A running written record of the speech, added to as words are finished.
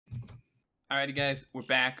Alrighty guys, we're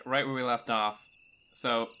back right where we left off.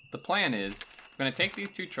 So the plan is, I'm going to take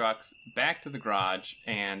these two trucks back to the garage,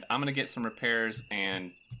 and I'm going to get some repairs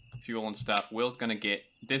and fuel and stuff. Will's going to get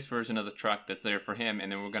this version of the truck that's there for him,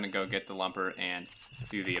 and then we're going to go get the lumber and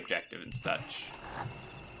do the objective and such.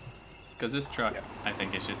 Because this truck, I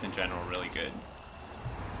think, is just in general really good.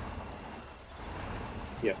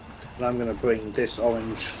 Yeah, and I'm going to bring this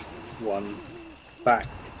orange one back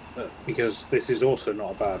because this is also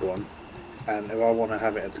not a bad one. And if I want to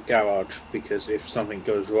have it at the garage, because if something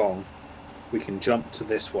goes wrong, we can jump to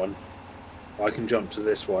this one. I can jump to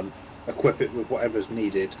this one, equip it with whatever's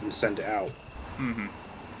needed, and send it out. Mm-hmm.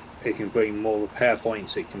 It can bring more repair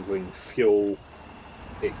points. It can bring fuel.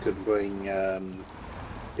 It could bring.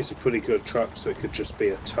 It's a pretty good truck, so it could just be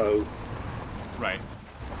a tow. Right.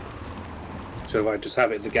 So if I just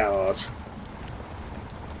have it at the garage,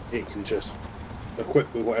 it can just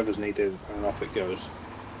equip with whatever's needed, and off it goes.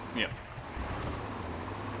 Yep.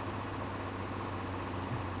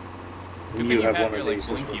 You have one your, of like, these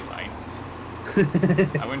blinky as well. lights.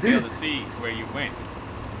 I wouldn't be able to see where you went.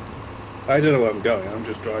 I don't know where I'm going. I'm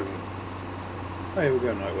just driving. Hey, we're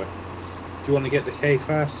going right way. Do you want to get the K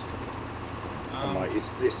class? Like,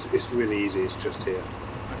 it's really easy. It's just here.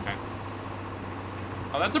 Okay.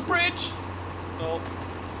 Oh, that's a bridge. Oh,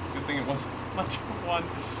 good thing it wasn't much of one.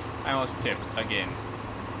 I almost tipped again.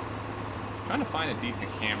 Trying to find a decent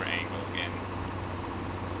camera angle again.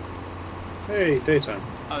 Hey, daytime.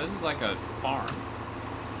 Oh, this is like a farm.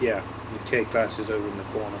 Yeah, the K class is over in the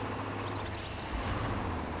corner.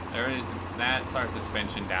 There is, that's our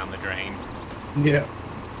suspension down the drain. Yeah.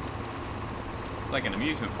 It's like an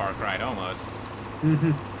amusement park ride almost.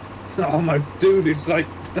 Mhm. Oh my dude, it's like.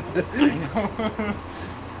 I know.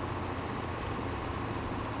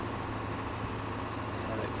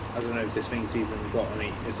 I don't know if this thing's even got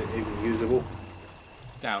any. Is it even usable?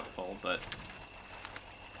 Doubtful, but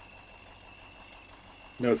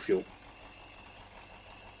No fuel.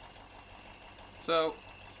 so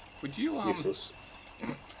would you Useless.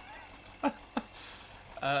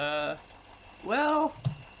 well,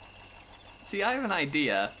 see, I have an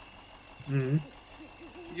idea. Hmm.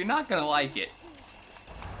 You're not gonna like it.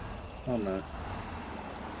 Oh no.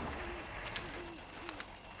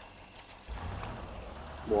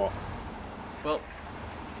 What? Well,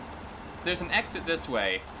 there's an exit this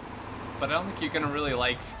way, but I don't think you're gonna really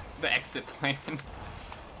like the exit plan.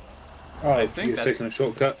 Alright, think you're that's- taking a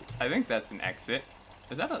shortcut. I think that's an exit.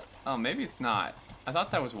 Is that a... Oh, maybe it's not. I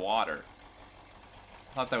thought that was water.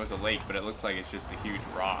 I thought that was a lake, but it looks like it's just a huge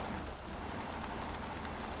rock.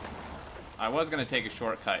 I was gonna take a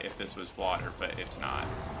shortcut if this was water, but it's not.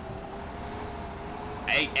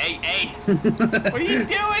 Hey, hey, hey! What are you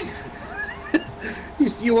doing?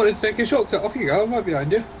 You wanted to take a shortcut. Off you go. I'm right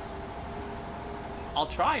behind you. I'll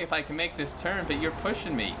try if I can make this turn, but you're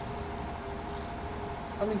pushing me.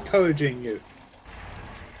 I'm encouraging you.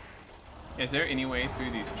 Is there any way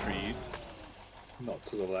through these trees? Not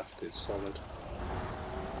to the left. It's solid.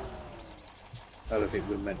 I don't think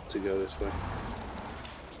we're meant to go this way.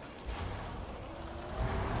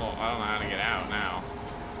 Well, I don't know how to get out now.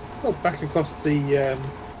 Oh, back across the.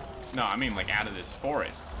 No, I mean like out of this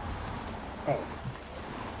forest. Oh.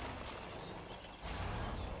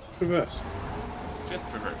 Reverse. Just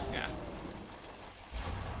reverse, yeah.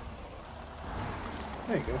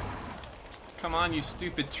 There you go. Come on, you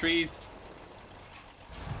stupid trees.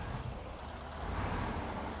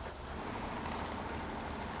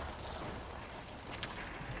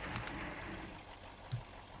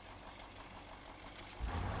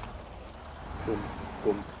 Boom,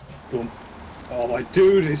 boom, boom. Oh my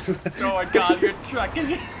dude, it's. Oh my god, your truck is...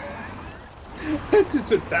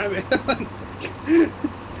 Damn it.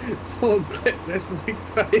 Someone clip this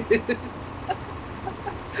like this.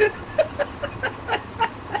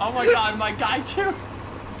 Oh my god, my guy too!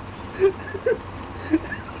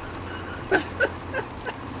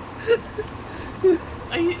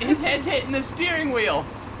 His head's hitting the steering wheel!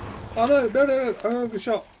 Oh no, no, no, no, I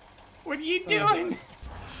overshot. What are you doing?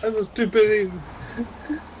 I was too busy.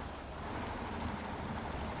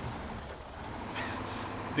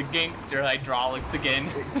 The gangster hydraulics again.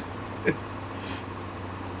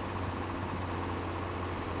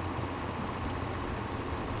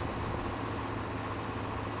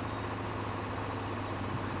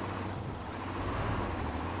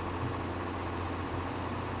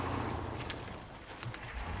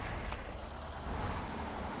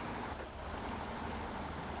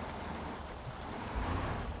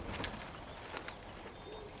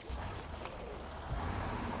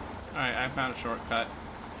 Alright, I found a shortcut.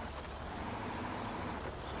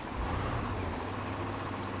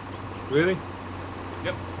 Really?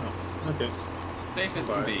 Yep. Oh. Okay. Safe as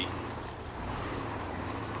can be.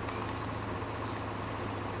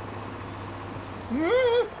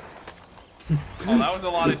 Oh, that was a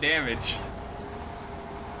lot of damage.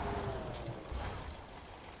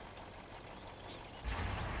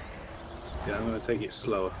 Yeah, I'm going to take it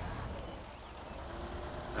slower.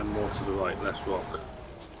 And more to the right, less rock.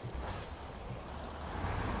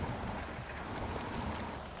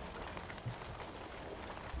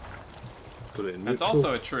 Put it in That's neutral.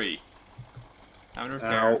 also a tree. I'm gonna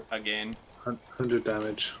repair again. 100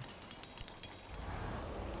 damage.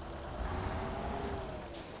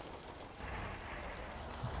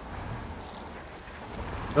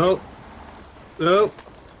 Oh! Oh!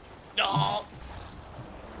 No!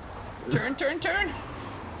 Turn, turn, turn!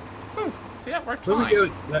 Whew. See, that worked Where fine. are we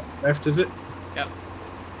going? Left, is it? Yep.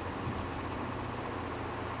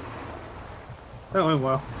 That went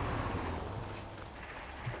well.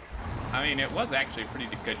 I mean, it was actually a pretty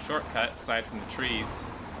good shortcut, aside from the trees.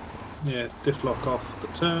 Yeah, diff lock off the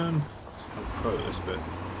turn. I'm pro at this bit.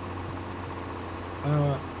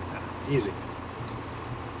 Easy.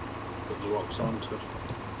 Put the rocks on to.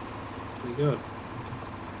 Pretty good.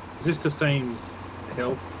 Is this the same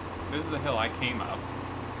hill? This is the hill I came up.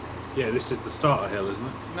 Yeah, this is the starter hill, isn't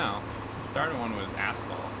it? No, the starter one was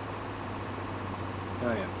asphalt.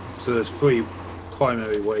 Oh yeah. So there's 3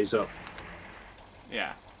 primary ways up.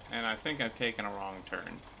 Yeah, and I think I've taken a wrong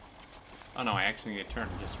turn. Oh no, I actually need a turn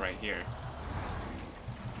just right here.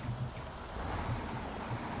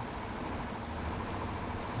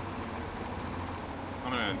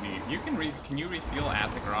 I'm gonna need. Can you refuel at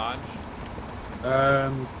the garage?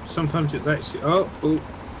 Sometimes it lets you. Oh, oh.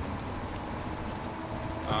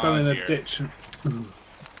 I fell in a Dear. ditch.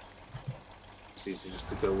 It's easy just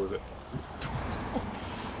to go with it.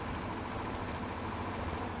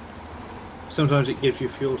 Sometimes it gives you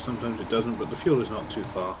fuel, sometimes it doesn't, but the fuel is not too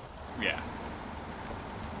far. Yeah.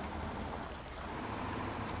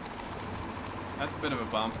 That's a bit of a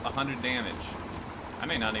bump. 100 damage. I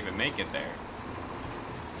may not even make it there.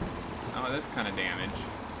 Oh, this kind of damage.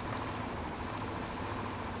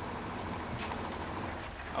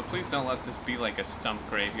 Oh, please don't let this be like a stump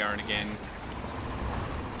graveyard again.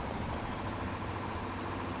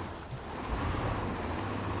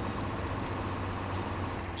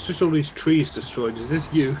 It's just all these trees destroyed. Is this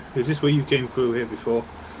you? Is this where you came through here before?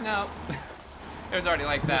 No. It was already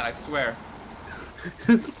like that, I swear.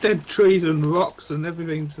 There's dead trees and rocks and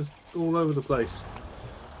everything just all over the place.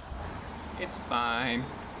 It's fine.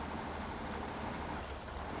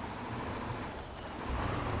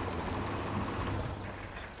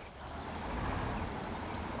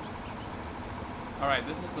 Alright,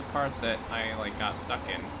 this is the part that I like got stuck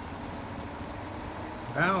in.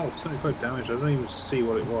 Ow, 75 damage. I don't even see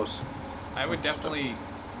what it was. I would definitely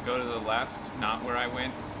go to the left, not where I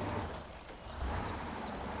went.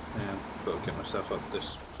 Yeah, got to get myself up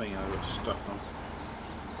this thing I got stuck on.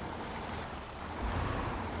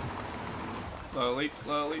 Slowly,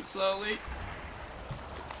 slowly, slowly.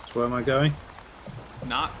 So where am I going?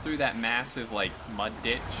 Not through that massive, like, mud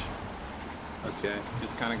ditch. Okay.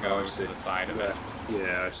 Just kind of go to the side of it.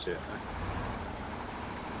 Yeah, I see it now.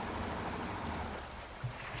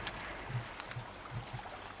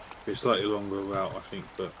 It's a slightly longer route, I think,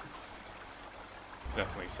 but... It's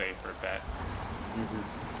definitely safer bet.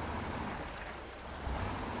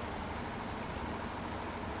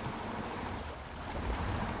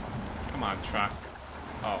 Come on, truck.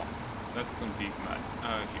 Oh, that's some deep mud.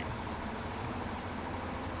 Oh, jeez.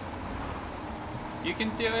 You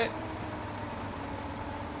can do it.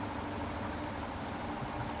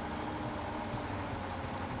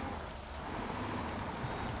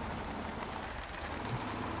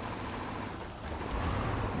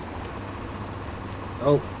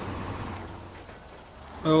 Oh.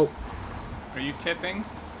 Oh. Are you tipping?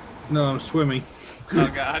 No, I'm swimming. Oh,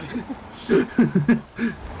 God.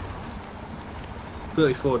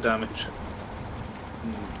 34 damage.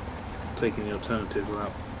 Taking the alternative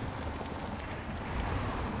route.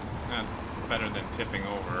 That's better than tipping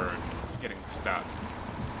over or getting stuck.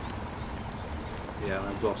 Yeah,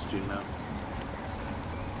 I've lost you now.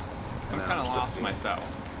 I'm Now kind of stuck lost again. myself.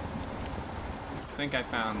 I think I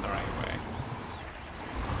found the right way.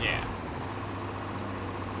 Yeah.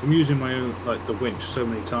 I'm using my own, like, the winch so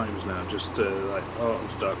many times now, just like, oh, I'm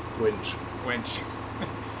stuck, winch. Winch.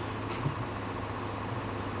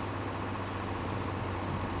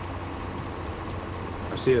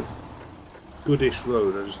 I see a goodish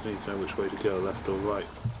road, I just need to know which way to go, left or right.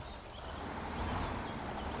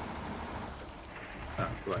 Ah,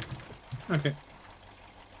 right. Okay.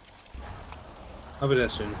 I'll be there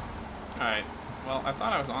soon. Alright. Well, I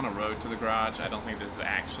thought I was on a road to the garage. I don't think this is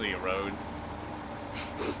actually a road.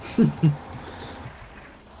 I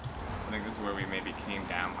think this is where we maybe came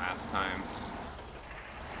down last time.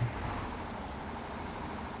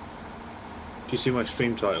 Do you see my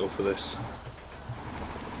stream title for this?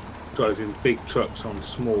 Driving big trucks on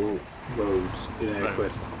small roads in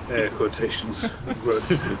air quotations.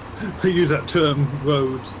 I use that term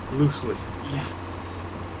roads loosely. Yeah.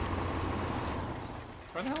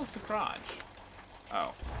 Where the hell is the garage?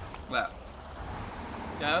 Oh, left.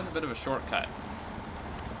 Yeah, that was a bit of a shortcut.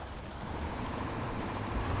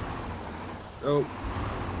 Oh,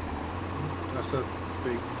 that's a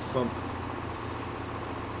big bump.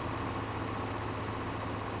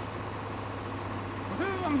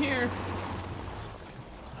 Woohoo, I'm here.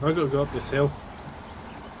 I gotta go up this hill.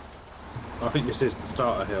 I think this is the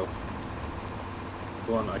starter hill.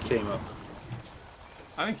 The one I came up.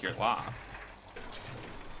 I think you're lost.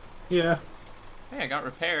 Yeah. Hey, I got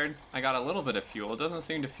repaired. I got a little bit of fuel. It doesn't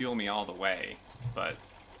seem to fuel me all the way, but...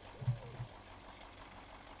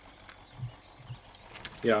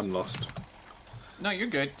 Yeah, I'm lost. No, you're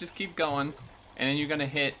good. Just keep going. And then you're going to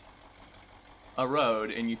hit a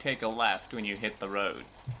road, and you take a left when you hit the road.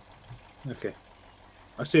 Okay.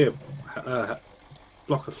 I see a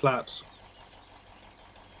block of flats.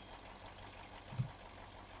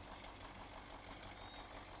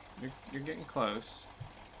 You're getting close.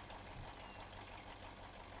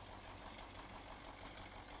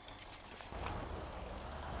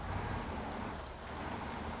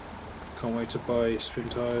 Can't wait to buy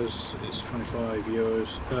Spintires. It's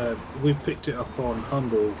 €25. We picked it up on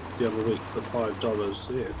Humble the other week for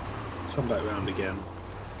 $5. Yeah, come back round again.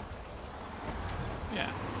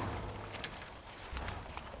 Yeah.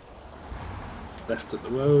 Left at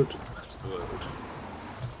the road. Left at the road.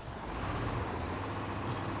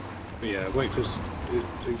 But yeah, wait for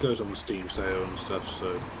it goes on the Steam sale and stuff.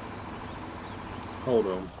 So hold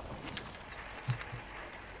on.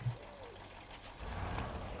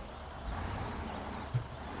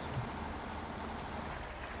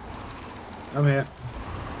 I'm here.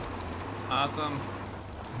 Awesome.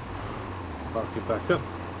 Park it back up.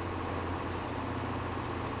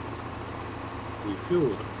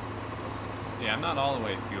 Refueled. Yeah, I'm not all the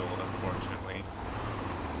way fueled, unfortunately.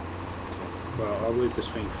 Well, I'll leave this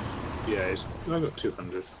thing. Yeah, I've got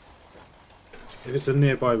 200. If it's a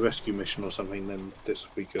nearby rescue mission or something, then this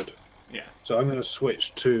will be good. Yeah. So I'm going to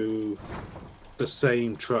switch to the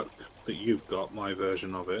same truck that you've got, my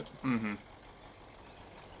version of it. Mm-hmm.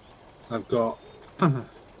 I've got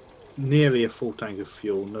nearly a full tank of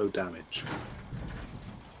fuel, no damage.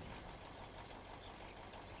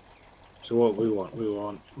 So what we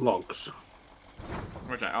want logs.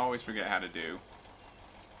 Which I always forget how to do.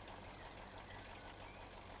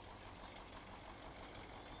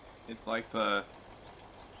 It's like the...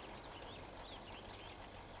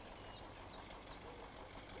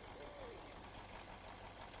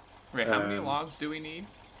 Wait, how many logs do we need?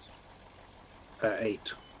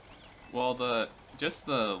 8. Well, just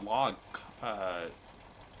the log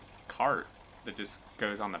cart that just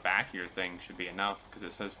goes on the back of your thing should be enough, because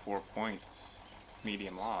it says 4 points,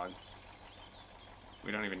 medium logs.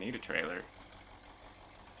 We don't even need a trailer.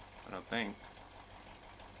 I don't think.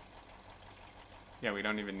 Yeah, we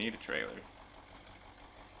don't even need a trailer.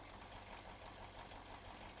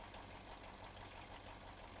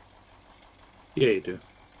 Yeah, you do.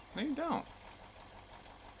 No, you don't.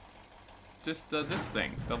 Just this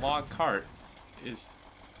thing, the log cart,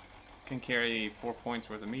 can carry 4 points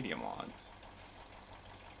worth of medium logs.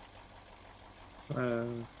 That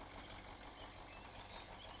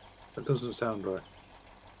doesn't sound right.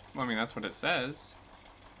 Well, I mean, that's what it says.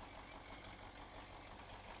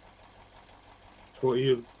 So what are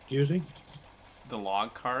you using? The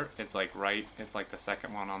log cart, it's like the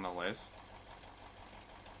second one on the list.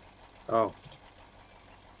 Oh.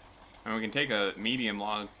 And we can take a medium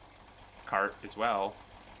log cart as well.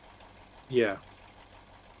 Yeah.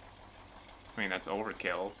 I mean, that's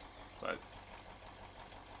overkill, but...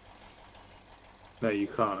 No, you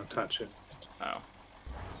can't attach it. Oh.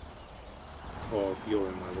 Or you're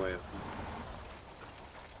in my way.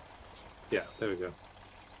 Yeah, there we go.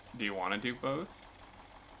 Do you want to do both?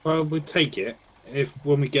 Well, we'll take it. If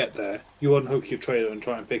when we get there, you unhook your trailer and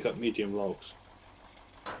try and pick up medium logs.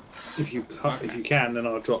 If you can, Okay. if you can, then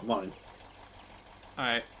I'll drop mine.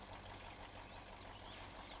 Alright.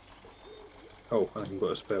 Oh, I can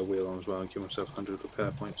put a spare wheel on as well and give myself 100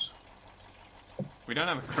 repair points. We don't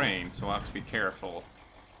have a crane, so we'll have to be careful.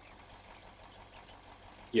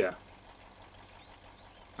 Yeah.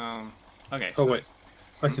 Okay, so... Oh wait,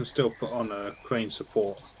 I can still put on a crane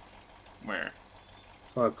support. Where?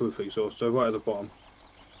 Fireproof exhaust, so right at the bottom.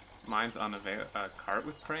 Mine's on a cart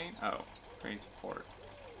with crane? Oh, crane support.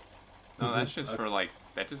 No, that's just for like,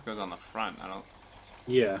 that just goes on the front. I don't...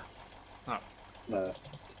 Yeah. Oh. No.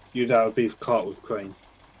 That would be cart with crane.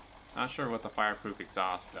 Not sure what the fireproof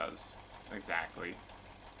exhaust does exactly.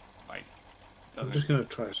 Like, I'm just going to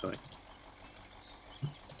try something.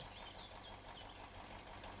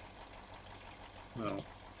 No.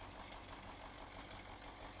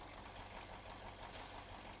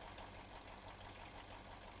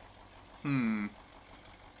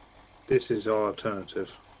 This is our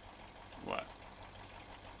alternative. What?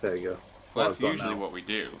 There you go. Well, that's usually what we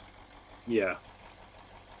do. Yeah.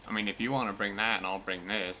 I mean, if you want to bring that, and I'll bring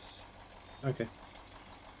this. Okay.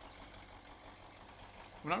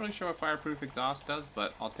 I'm not really sure what fireproof exhaust does,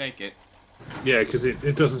 but I'll take it. Yeah, because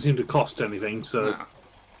it doesn't seem to cost anything, so... No.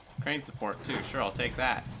 Crane support, too. Sure, I'll take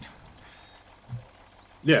that.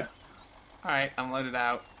 Yeah. Alright, I'm loaded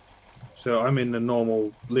out. So I'm in the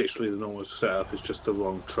normal, literally the normal setup. It's just the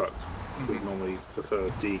wrong truck. We normally prefer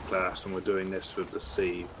D-class, and we're doing this with the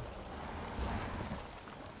C.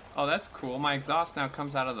 Oh, that's cool. My exhaust now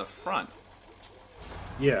comes out of the front.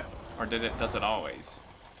 Yeah. Or does it always?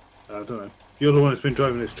 I don't know. You're the one that's been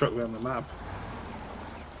driving this truck around the map.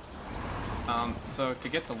 So to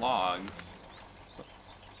get the logs,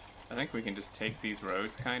 I think we can just take these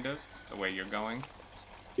roads, kind of, the way you're going.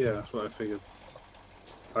 Yeah, that's what I figured.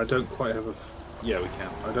 I don't quite have yeah, we can.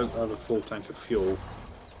 I don't have a full tank of fuel,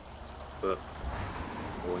 but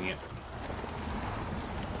I'm wing it.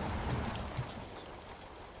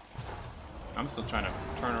 I'm still trying to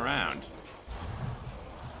turn around.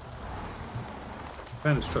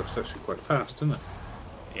 Man, this truck's actually quite fast, isn't it?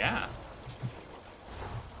 Yeah.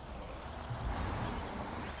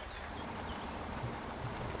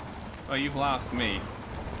 Oh, you've lost me.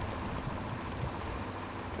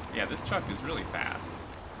 Yeah, this truck is really fast.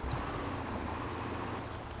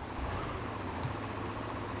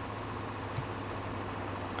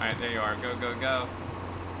 Alright, there you are. Go, go, go.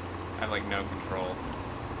 I have, like, no control.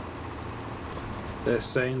 They're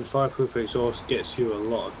saying the fireproof exhaust gets you a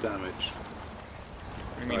lot of damage.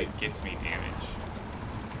 What do you mean it gets me damage?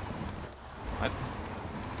 What?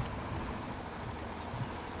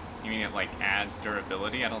 You mean it, like, adds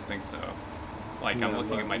durability? I don't think so. Like, no, I'm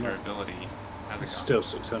looking at my durability. How's it it's still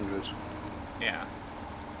 600. Yeah.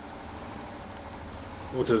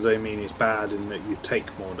 What does they mean it's bad in that you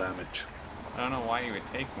take more damage? I don't know why you would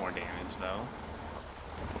take more damage, though.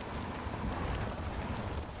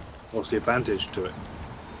 What's the advantage to it?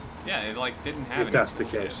 Yeah, it, like, didn't have if that's the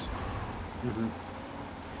case. Mm-hmm.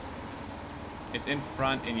 It's in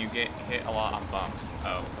front and you get hit a lot on bumps.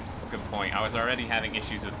 Oh, that's a good point. I was already having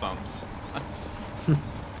issues with bumps.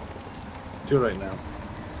 Too late now.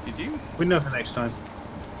 Did you? We know for next time.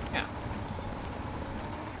 Yeah.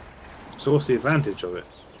 So what's the advantage of it?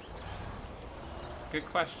 Good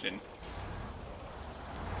question.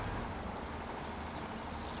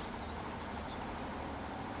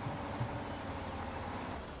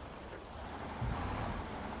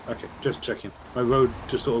 Okay, just checking. My road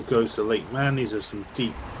just sort of goes to Lake. Man, these are some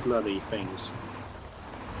deep, bloody things.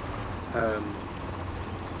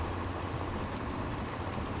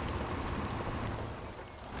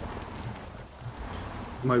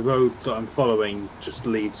 My road that I'm following just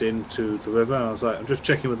leads into the river. And I was like, I'm just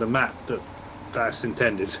checking with the map that that's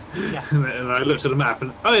intended. Yeah. And I looked at the map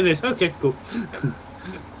and, oh, it is. Okay, cool.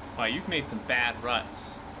 Wow, you've made some bad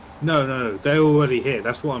ruts. No, they're already here.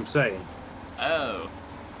 That's what I'm saying. Oh.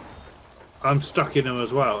 I'm stuck in them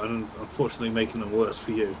as well, and unfortunately making them worse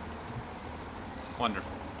for you. Wonderful.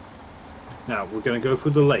 Now, we're going to go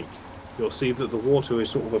through the lake. You'll see that the water is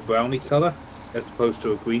sort of a browny colour, as opposed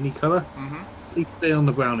to a greeny colour. Mm-hmm. Please stay on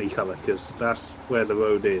the browny colour, because that's where the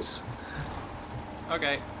road is.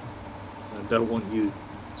 Okay. I don't want you,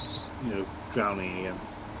 drowning again.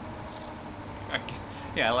 Okay.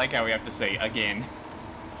 Yeah, I like how we have to say again.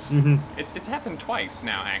 Mm-hmm. It's happened twice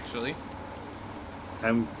now, actually.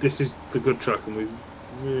 And this is the good truck, and we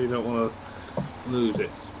really don't want to lose it.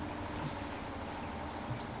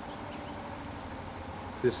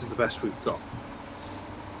 This is the best we've got.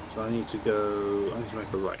 So I need to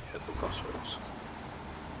make a right at the crossroads.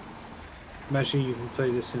 Imagine you can play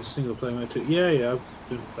this in single player mode too. Yeah, I've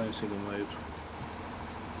been playing single mode.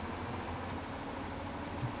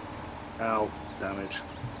 Ow, damage.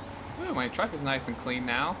 Ooh, my truck is nice and clean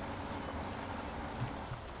now.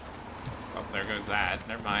 Oh, there goes that.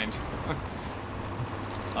 Never mind.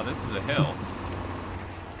 Oh, this is a hill.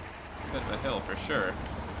 It's a bit of a hill for sure.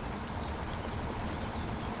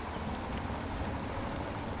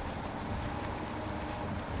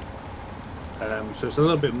 So it's a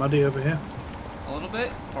little bit muddy over here. A A little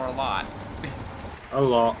bit or a lot? A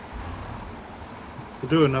lot. We'll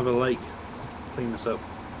do another lake. Clean this up.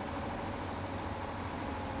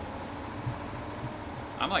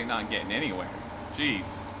 I'm like not getting anywhere.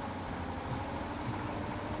 Jeez.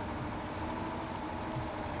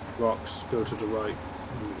 Rocks go to the right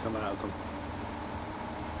when you come out of them.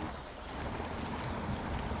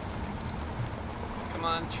 Come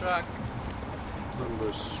on, truck.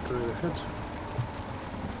 Numbers straight ahead.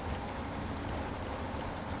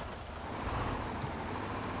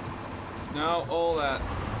 No, all that.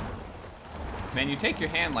 Man, you take your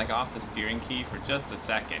hand like off the steering key for just a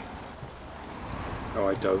second. Oh,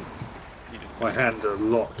 I don't. You just My hand are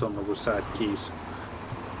locked on the WASD keys.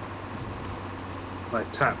 I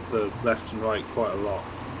tap the left and right quite a lot,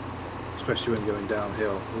 especially when going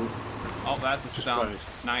downhill. Oh, that's a Just stump. trying.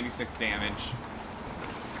 96 damage.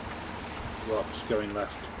 Rocks going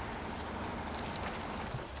left.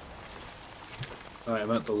 Alright,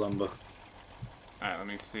 I'm at the lumber. Alright, let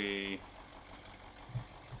me see.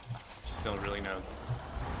 Still really no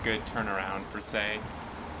good turnaround per se.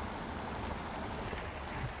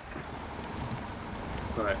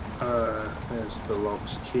 Right, there's the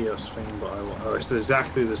logs kiosk thing, but I want. Oh, it's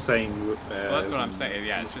exactly the same. Well, that's what I'm saying.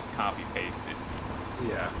 Yeah, it's just copy pasted.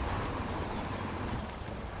 Yeah.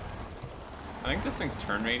 I think this thing's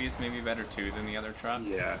turn radius may be better too than the other truck.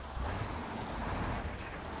 Yeah.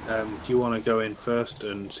 Do you want to go in first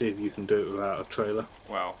and see if you can do it without a trailer?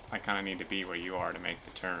 Well, I kind of need to be where you are to make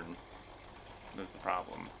the turn. This is the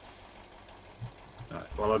problem. Right,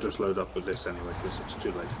 well, I'll just load up with this anyway because it's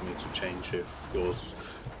too late for me to change if yours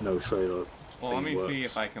no trailer. Well, let me works. see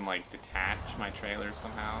if I can like detach my trailer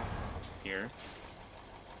somehow. Here.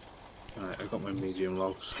 Alright, I got my medium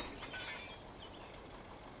logs.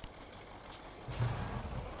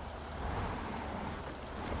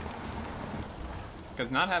 Because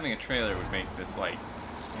not having a trailer would make this like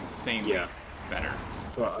insanely better.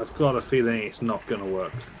 But I've got a feeling it's not going to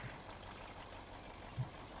work.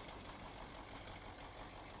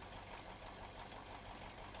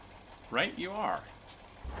 Right, you are.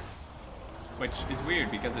 Which is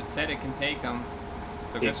weird because it said it can take them.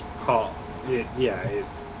 So It's part.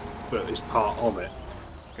 But it's part of it.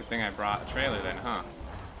 good thing I brought a trailer then, huh?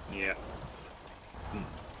 Yeah.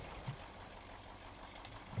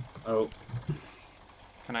 Oh.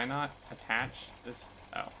 Can I not attach this?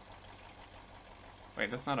 Oh. Wait,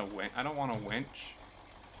 that's not a winch. I don't want a winch.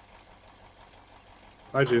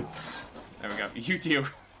 I do. There we go. You do.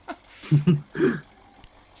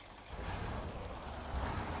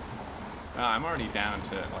 I'm already down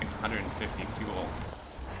to like 150 fuel.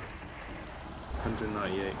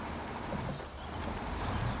 198.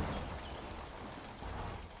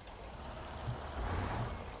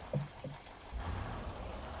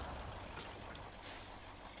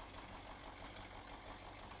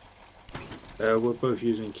 We're both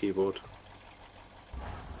using keyboard.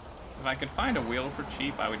 If I could find a wheel for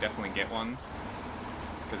cheap, I would definitely get one.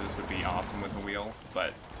 Because this would be awesome with a wheel,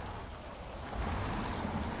 but...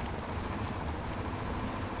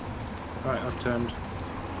 Alright, I've turned.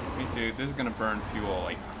 Me too. This is gonna burn fuel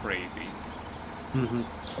like crazy.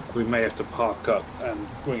 We may have to park up and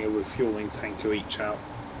bring a refueling tanker each out.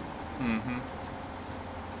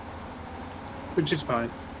 Which is fine.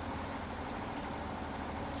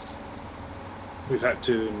 We've had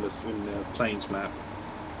to in the planes map.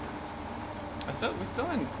 So we still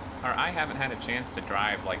in... Or I haven't had a chance to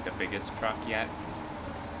drive like the biggest truck yet.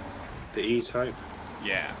 The E-type.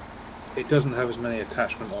 Yeah. It doesn't have as many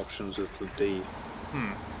attachment options as the D.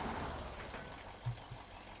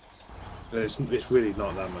 It's really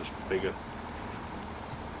not that much bigger.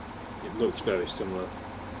 It looks very similar.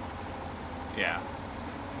 Yeah.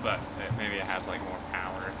 But maybe it has like more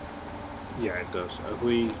power. Yeah, it does.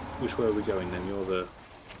 Which way are we going then? You're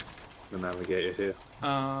the navigator here.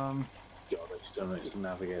 God, I just don't know. It's the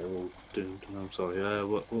navigator all doomed. I'm sorry.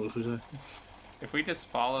 What was we say? If we just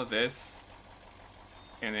follow this,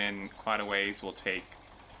 and then quite a ways we'll take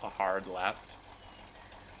a hard left.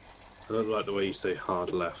 I don't like the way you say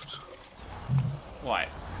hard left. What?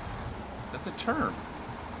 That's a term.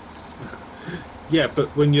 Yeah, but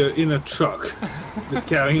when you're in a truck, just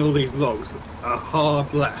carrying all these logs, a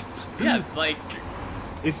hard left. Yeah, like...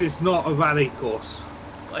 This is not a rally course.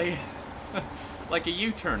 Like... like a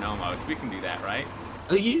U-turn almost. We can do that, right?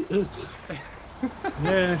 Are you...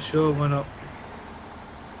 Yeah, sure, why not?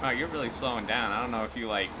 Oh, you're really slowing down. I don't know if you,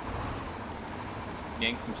 like...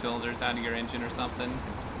 yank some cylinders out of your engine or something.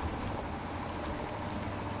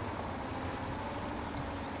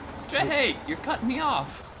 Hey, you're cutting me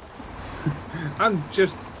off. I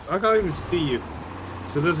can't even see you.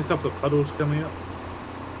 So there's a couple of puddles coming up.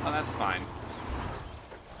 Oh, that's fine.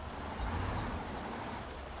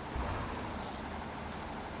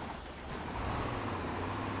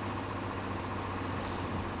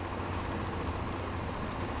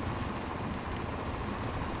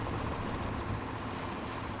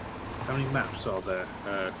 How many maps are there?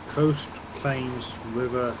 Coast, plains,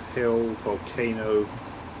 river, hill, volcano,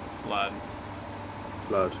 Flood.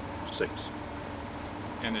 flood. 6.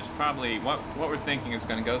 And there's probably what we're thinking is we're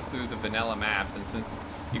going to go through the vanilla maps, and since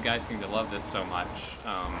you guys seem to love this so much,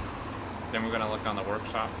 then we're going to look on the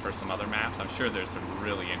workshop for some other maps. I'm sure there's some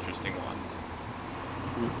really interesting ones.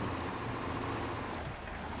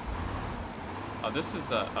 Oh, this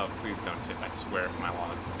is a... Oh, please don't tip. I swear if my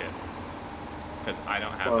logs tip. Because I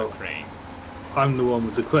don't have a crane. I'm the one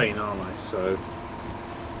with the crane, aren't I? So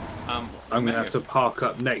I'm going to have to park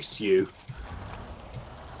up next to you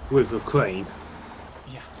with the crane.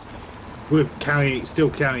 Yeah. With still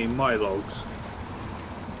carrying my logs.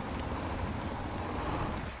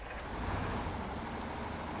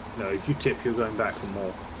 No, if you tip, you're going back for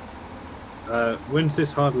more. When's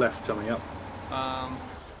this hard left coming up?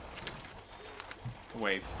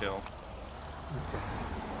 Ways still. Okay.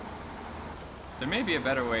 There may be a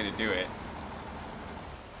better way to do it.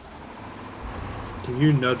 Can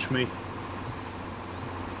you nudge me?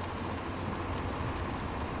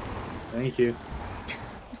 Thank you.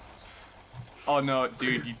 Oh no,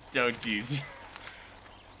 dude, you don't, jeez.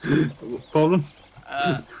 Problem?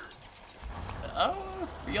 Oh,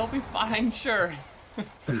 you'll be fine, sure.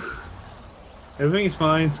 Everything is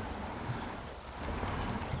fine.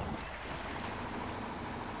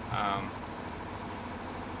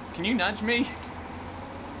 Can you nudge me?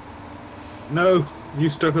 No, you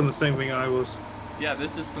stuck on the same thing I was. Yeah,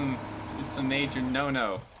 this is some major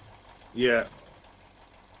no-no. Yeah.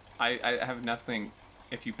 I have nothing.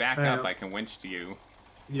 If you back up, I can winch to you.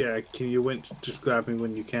 Yeah, can you winch? Just grab me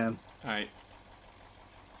when you can. Alright.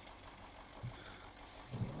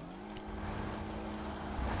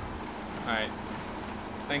 Alright.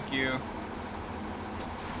 Thank you.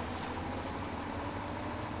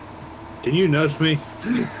 Can you nudge me?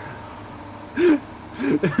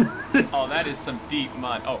 Oh, that is some deep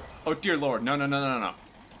mud. Oh dear lord. No.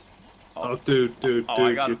 Oh, dude.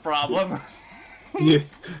 I got a problem. Yeah,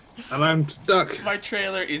 and I'm stuck. My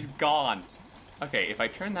trailer is gone. Okay, if I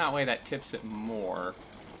turn that way, that tips it more.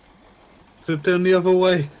 So turn the other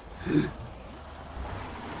way.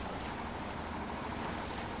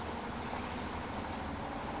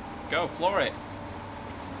 Go, floor it.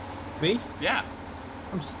 Me? Yeah,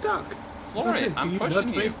 I'm stuck. floor it. I'm pushing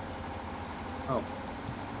nudge me? you. Oh.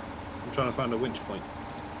 I'm trying to find a winch point.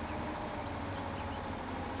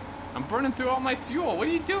 I'm burning through all my fuel. What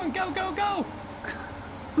are you doing? Go, go, go.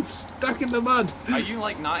 I'm stuck in the mud. Are you,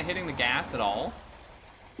 like, not hitting the gas at all?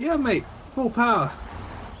 Yeah, mate. Full power.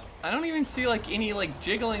 I don't even see, like, any, like,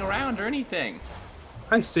 jiggling around or anything.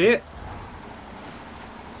 I see it.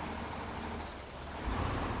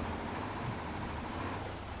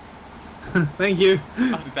 Thank you.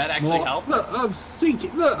 Oh, did that actually help? Look, I'm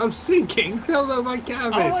sinking. Look, I'm sinking. Hello, my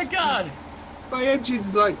canvas. Oh my god. My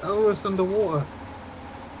engine's like almost underwater.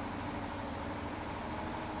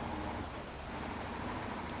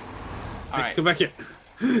 Alright. Come back here.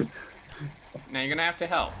 Now you're gonna have to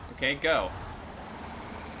help. Okay, go.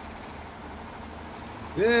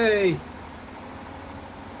 Yay!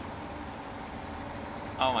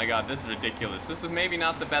 Oh my god, this is ridiculous. This was maybe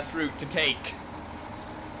not the best route to take.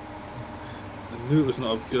 I knew it was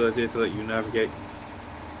not a good idea to let you navigate.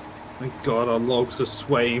 Thank God our logs are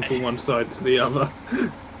swaying from one side to the other.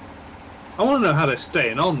 I want to know how they're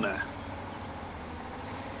staying on there.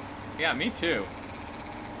 Yeah, me too.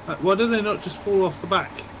 Why do they not just fall off the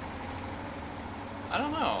back? I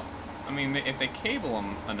don't know. I mean, if they cable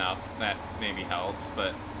them enough, that maybe helps,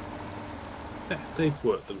 but... They've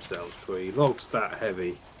worked themselves free. Logs that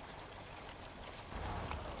heavy.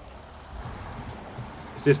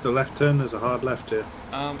 Is this the left turn? There's a hard left here.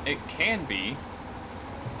 It can be.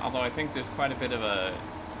 Although I think there's quite a bit of a,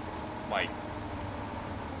 like,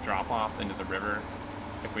 drop-off into the river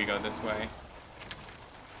if we go this way.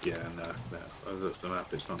 Yeah, no. I looked at the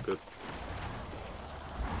map, it's not good.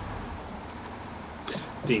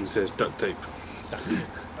 Dean says duct tape.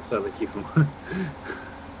 That's how they keep them.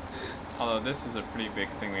 Although this is a pretty big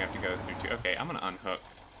thing we have to go through too. Okay, I'm gonna unhook.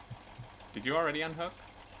 Did you already unhook?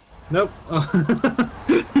 Nope. Well,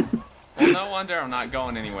 no wonder I'm not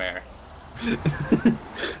going anywhere.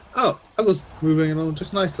 Oh, I was moving along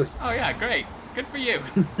just nicely. Oh yeah, great. Good for you.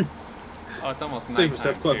 Oh, it's almost Save nighttime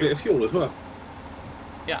yourself quite a bit of fuel as well.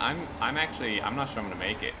 Yeah, I'm not sure I'm gonna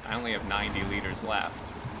make it. I only have 90 liters left.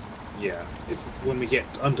 Yeah, when we get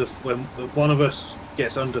under, when one of us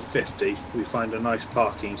gets under 50, we find a nice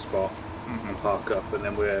parking spot and park up, and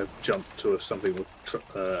then we'll jump to something with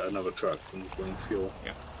another truck and bring fuel.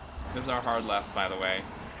 Yeah, this is our hard left, by the way.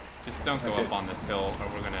 Just don't go up on this hill, or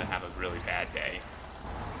we're gonna have a really bad day.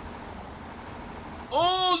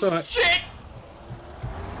 Oh, Sorry. shit!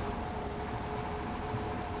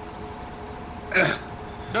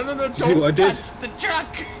 No, no, no, you see what I don't did? touch the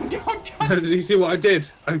truck! Don't touch Did you see what I did?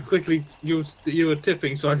 I quickly, you were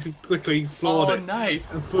tipping, so I quickly floored Oh, it nice.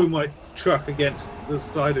 and threw my truck against the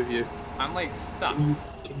side of you. I'm like stuck. Can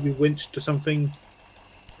you winch to something?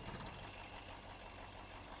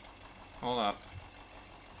 Hold up.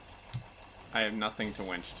 I have nothing to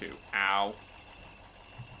winch to. Ow.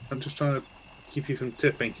 I'm just trying to keep you from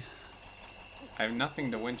tipping. I have nothing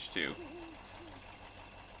to winch to.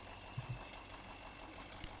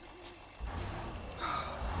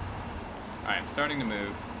 Alright, I'm starting to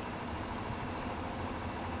move.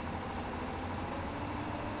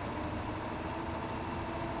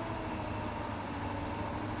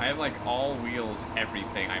 I have like all wheels,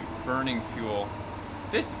 everything. I'm burning fuel.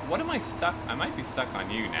 This, what am I stuck? I might be stuck on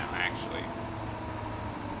you now, actually.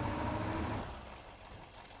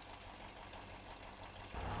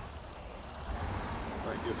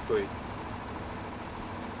 Right, you're free.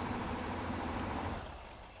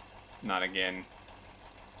 Not again.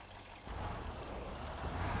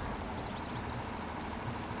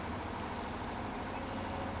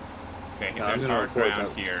 Okay, No, I'm there's gonna hard avoid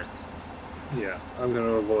ground that. here. Yeah, I'm going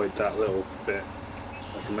to avoid that little bit.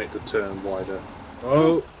 I can make the turn wider.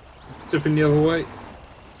 Oh, tipping the other way.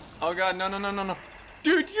 Oh god, no, no, no, no, no.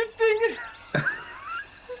 Dude, your thing is...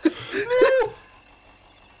 No!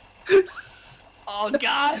 Oh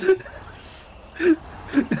god!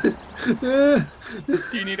 Do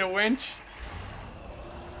you need a winch?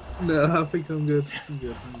 No, I think I'm good. I'm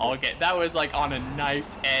good. Okay, that was like on a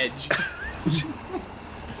nice edge.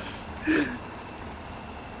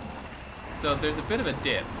 So there's a bit of a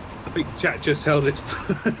dip. I think chat just held it.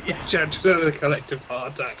 Yeah. Chat just held a collective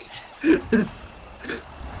heart attack.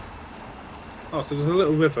 Oh, so there's a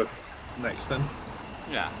little river next then.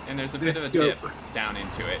 Yeah, and there's a bit of a Go. dip down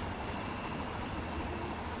into it.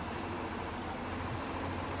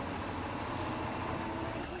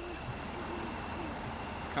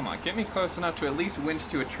 Come on, get me close enough to at least winch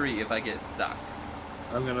to a tree if I get stuck.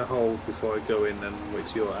 I'm going to hold before I go in and wait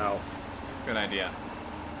till you're out. Good idea.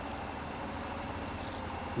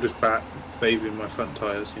 I'm just back bathing my front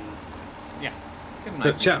tyres, you know. Yeah. Get 'em The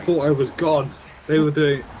nice and chat clean. thought I was gone. They were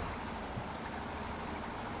doing.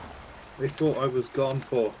 They thought I was gone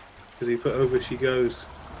for because he put over she goes.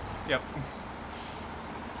 Yep.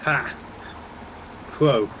 Ha!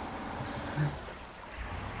 Pro.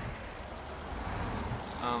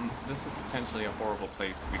 This is potentially a horrible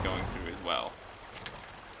place to be going through as well.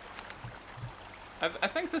 I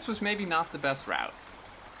think this was maybe not the best route.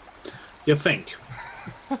 You think?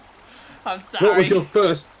 I'm sorry. What was your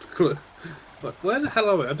first clue? Where the hell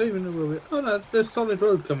are we? I don't even know where we are. Oh no, there's solid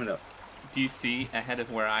road coming up. Do you see ahead of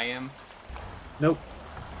where I am? Nope.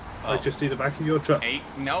 Oh. I just see the back of your truck. Ain't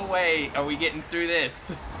no way are we getting through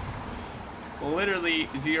this. Literally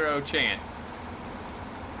zero chance.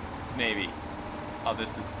 Maybe. Oh,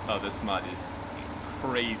 this mud is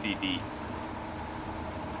crazy deep.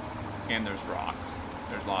 And there's rocks.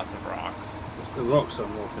 There's lots of rocks. It's the rocks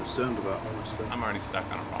I'm more concerned about, honestly. I'm already stuck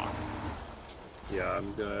on a rock. Yeah,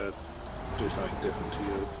 I'm gonna do something different to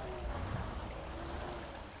you.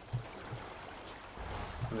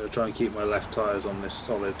 I'm gonna try and keep my left tyres on this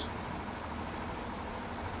solid.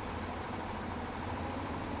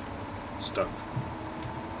 Stuck.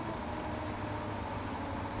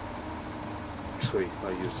 Tree, I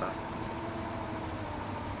use that.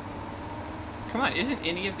 Come on, isn't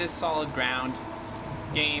any of this solid ground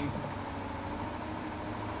game?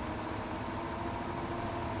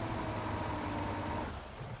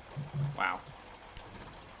 Wow.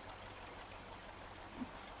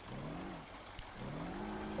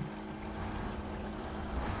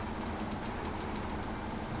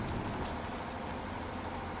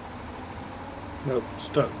 Nope,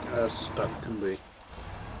 stuck as stuck can be.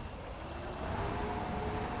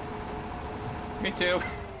 Me too.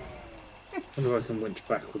 I wonder if I can winch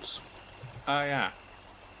backwards. Oh, yeah.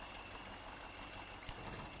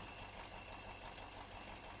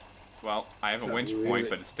 Well, I have a Not winch really. point,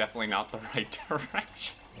 but it's definitely not the right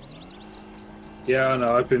direction. Yeah, I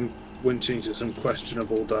know, I've been winching to some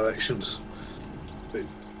questionable directions. But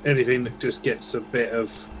anything that just gets a bit of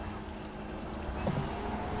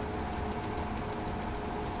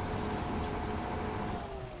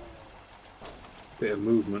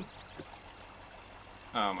movement.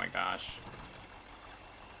 Oh my gosh.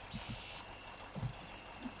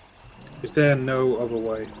 Is there no other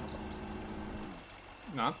way?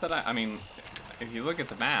 Not that I mean, if you look at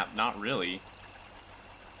the map, not really.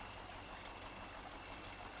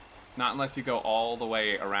 Not unless you go all the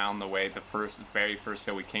way around the way the very first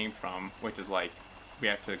hill we came from, which is like we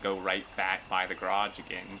have to go right back by the garage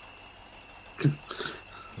again.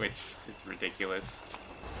 Which is ridiculous.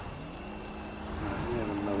 We have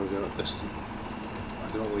another go at this.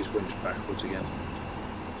 I can always winch backwards again.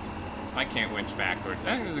 I can't winch backwards.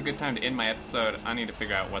 I think this is a good time to end my episode. I need to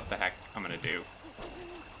figure out what the heck I'm gonna do.